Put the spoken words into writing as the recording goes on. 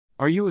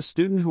Are you a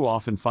student who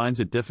often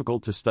finds it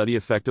difficult to study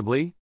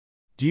effectively?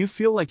 Do you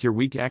feel like your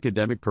weak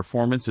academic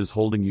performance is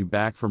holding you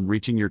back from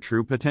reaching your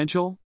true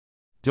potential?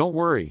 Don't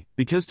worry,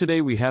 because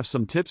today we have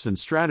some tips and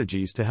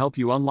strategies to help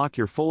you unlock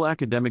your full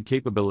academic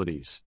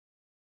capabilities.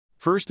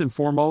 First and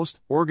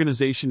foremost,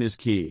 organization is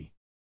key.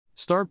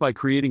 Start by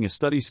creating a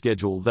study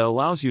schedule that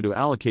allows you to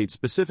allocate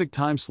specific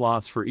time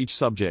slots for each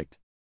subject.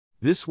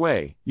 This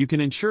way, you can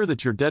ensure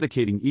that you're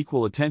dedicating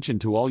equal attention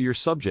to all your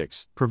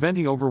subjects,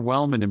 preventing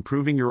overwhelm and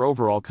improving your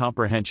overall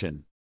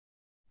comprehension.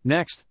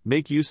 Next,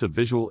 make use of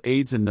visual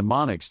aids and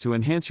mnemonics to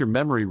enhance your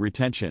memory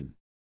retention.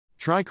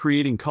 Try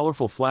creating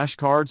colorful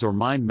flashcards or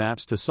mind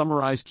maps to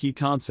summarize key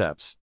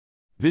concepts.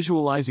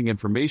 Visualizing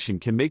information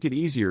can make it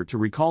easier to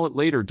recall it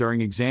later during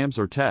exams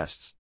or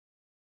tests.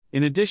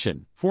 In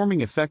addition,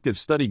 forming effective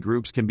study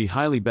groups can be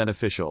highly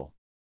beneficial.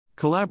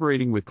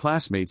 Collaborating with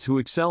classmates who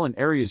excel in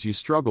areas you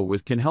struggle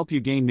with can help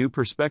you gain new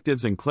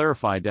perspectives and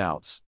clarify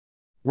doubts.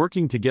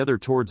 Working together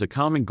towards a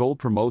common goal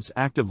promotes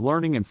active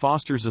learning and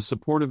fosters a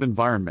supportive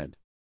environment.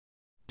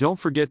 Don't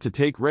forget to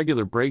take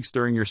regular breaks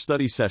during your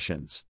study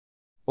sessions.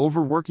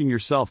 Overworking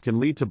yourself can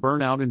lead to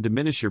burnout and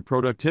diminish your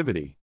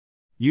productivity.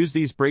 Use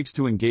these breaks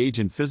to engage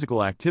in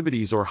physical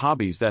activities or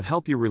hobbies that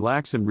help you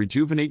relax and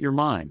rejuvenate your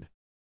mind.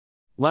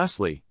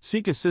 Lastly,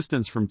 seek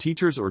assistance from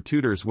teachers or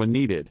tutors when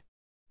needed.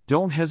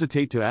 Don't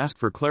hesitate to ask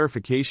for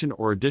clarification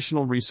or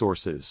additional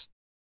resources.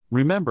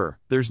 Remember,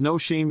 there's no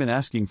shame in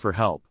asking for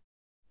help.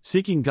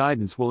 Seeking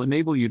guidance will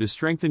enable you to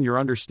strengthen your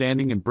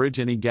understanding and bridge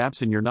any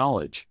gaps in your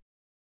knowledge.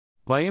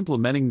 By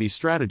implementing these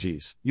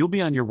strategies, you'll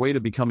be on your way to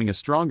becoming a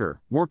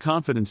stronger, more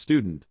confident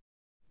student.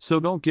 So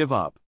don't give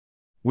up.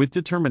 With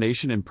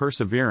determination and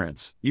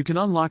perseverance, you can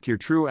unlock your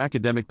true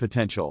academic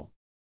potential.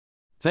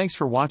 Thanks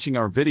for watching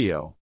our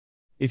video.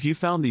 If you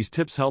found these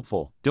tips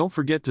helpful, don't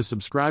forget to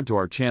subscribe to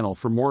our channel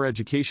for more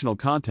educational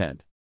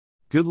content.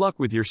 Good luck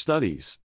with your studies.